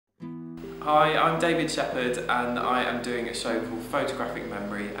Hi, I'm David Sheppeard and I am doing a show called Photographic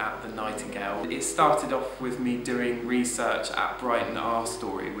Memory at the Nightingale. It started off with me doing research at Brighton Our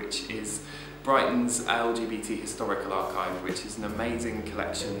Story, which is Brighton's LGBT historical archive, which is an amazing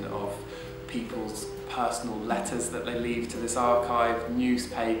collection of people's personal letters that they leave to this archive,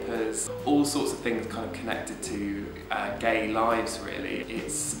 newspapers, all sorts of things kind of connected to gay lives really.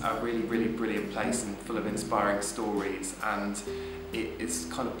 It's a really brilliant place and full of inspiring stories, and it's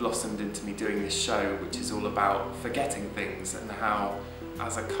kind of blossomed into me doing this show, which is all about forgetting things and how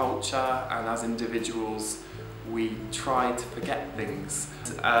as a culture and as individuals we try to forget things.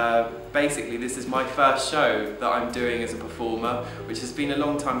 Basically this is my first show that I'm doing as a performer, which has been a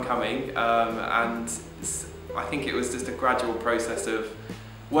long time coming, and I think it was just a gradual process of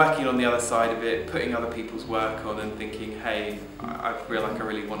working on the other side of it, putting other people's work on and thinking, hey, I feel like I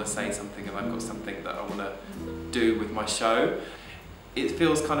really want to say something and I've got something that I want to do with my show. It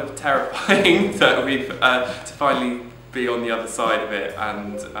feels kind of terrifying that we've to finally be on the other side of it,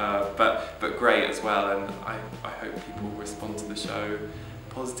 and but great as well, and I hope people respond to the show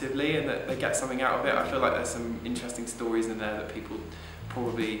positively and that they get something out of it. I feel like there's some interesting stories in there that people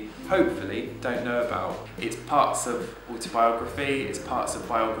probably, hopefully, don't know about. It's parts of autobiography, it's parts of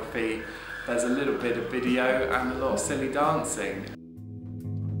biography, there's a little bit of video and a lot of silly dancing.